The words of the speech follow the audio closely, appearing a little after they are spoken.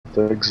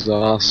the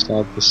exhaust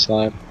out the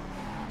side.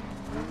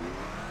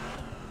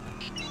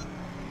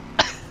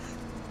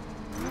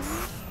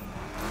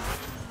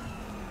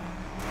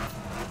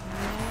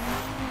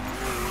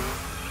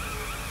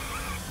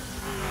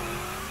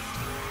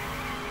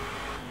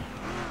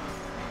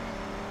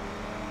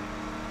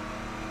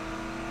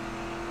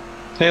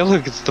 Hey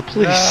look, it's the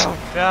police! No!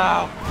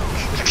 No!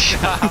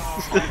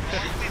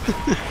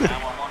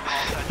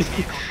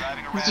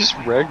 You just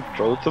wrecked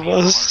both of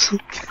us?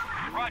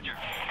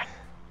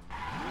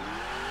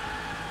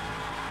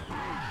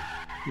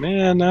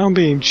 Man, now I'm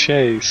being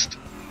chased.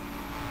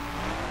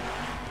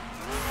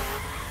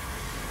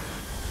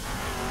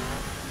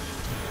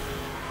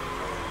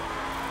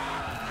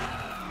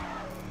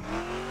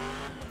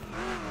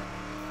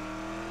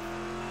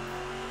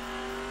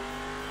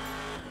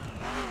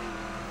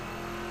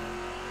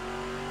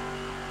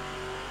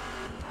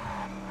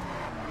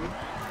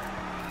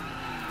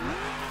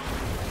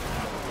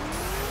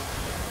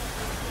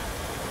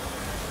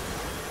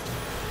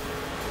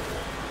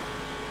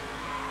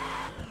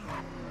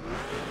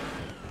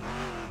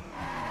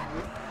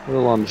 A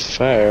little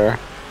unfair.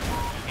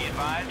 Be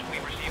advised, we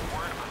received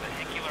word of a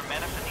vehicular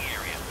menace in the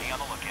area. Be on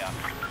the lookout.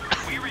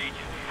 We read.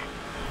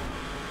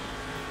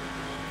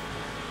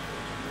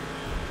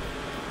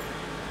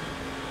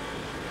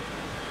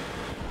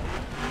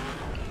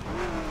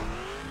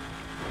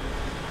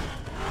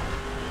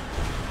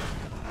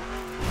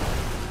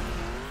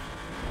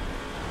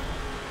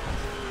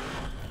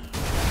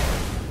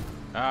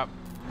 Up.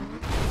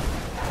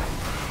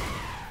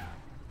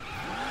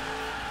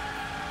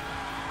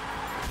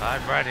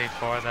 I'm ready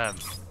for them.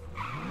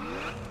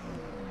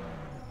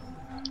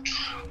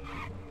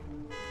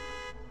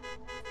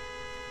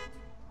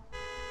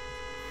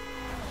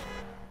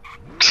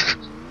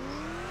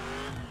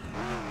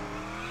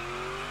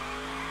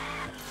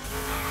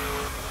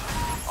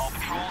 All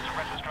patrols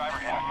arrest this driver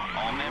head.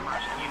 All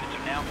members and units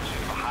are now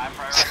pursued for high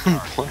priority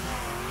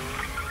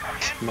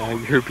targets. Now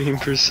you're being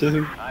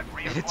pursued.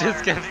 It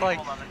just kept like,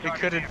 it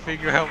couldn't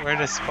figure out where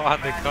to spawn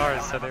the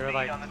cars, so they were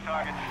like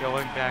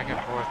going back and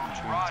forth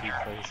between two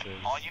places.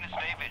 All units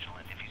stay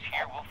vigilant. If he's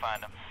here, we'll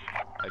find him.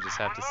 I just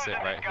have to sit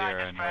right here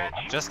and wait.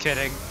 Just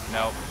kidding.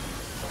 Nope.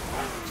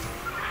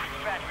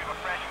 Dispatch, we have a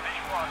fresh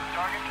visual on the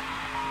target.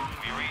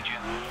 We read you.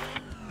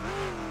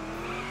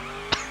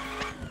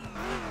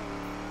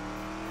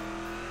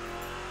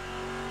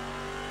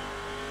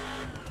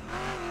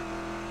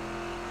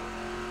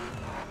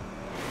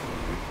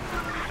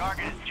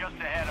 Target is just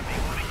ahead of me.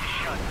 We'll make you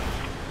shut.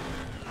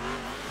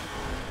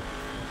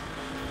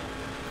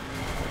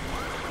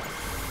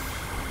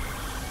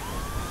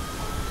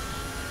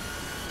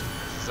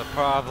 This is a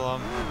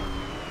problem.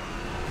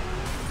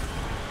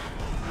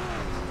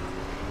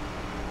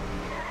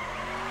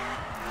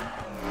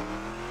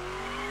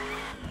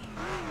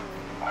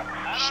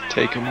 Just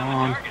take him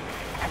on. 10-4.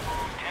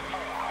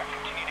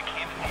 Continue to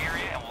camp in the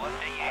area and we'll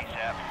update you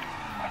ASAP.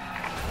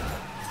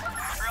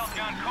 Trail's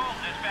gone cold,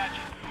 dispatch.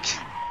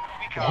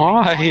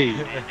 Why?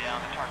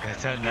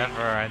 It's a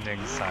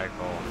never-ending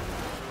cycle.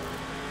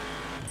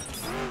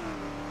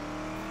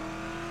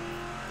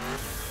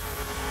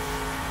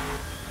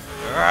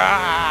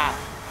 Ah!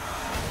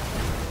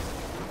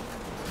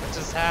 What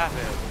just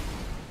happened?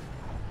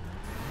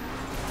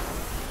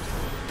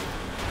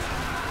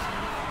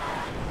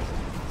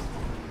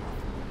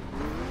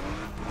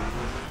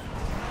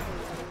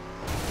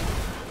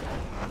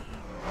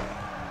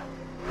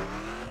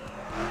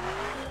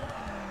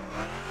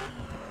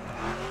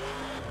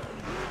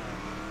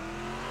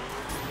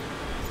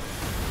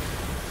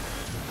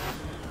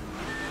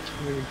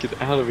 Get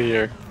out of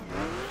here.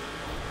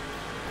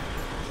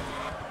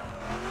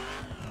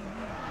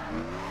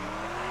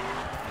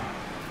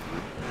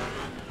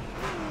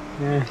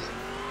 Yeah,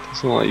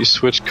 doesn't let you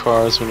switch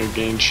cars when you're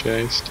getting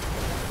chased.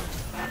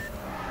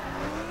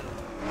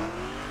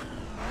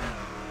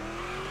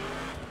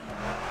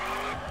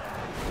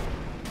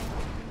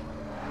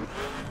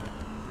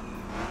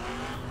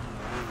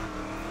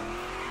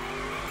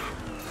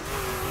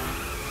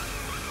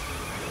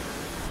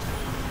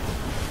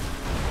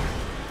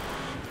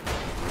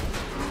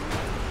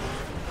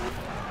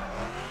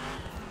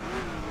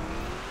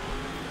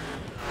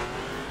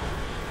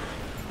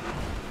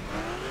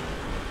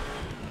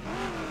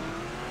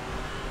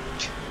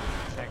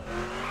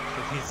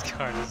 His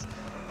car just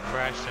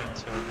crashed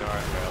into a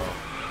guardrail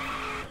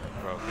and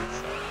broke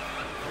itself.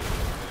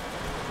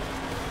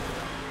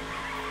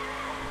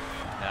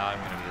 Now I'm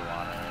gonna be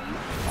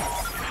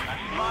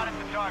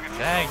wanted.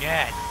 Dang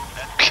it!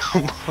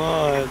 Come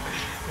on.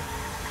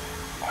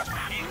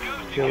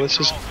 Yeah, let's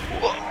just.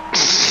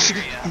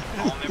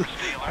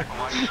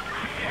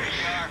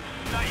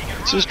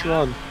 Let's just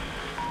run.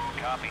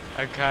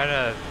 I'm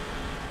kinda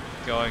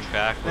going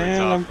backwards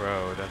Man, off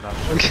road.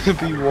 I'm gonna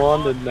be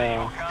wanted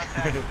now.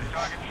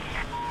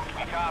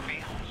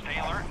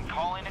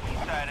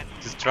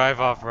 Just drive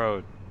off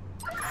road.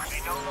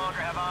 We no longer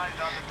have eyes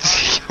on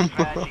the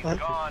target.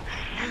 Come on.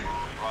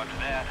 Roger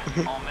that.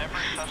 All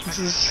members, This suspects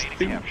is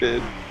made a capture.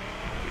 stupid.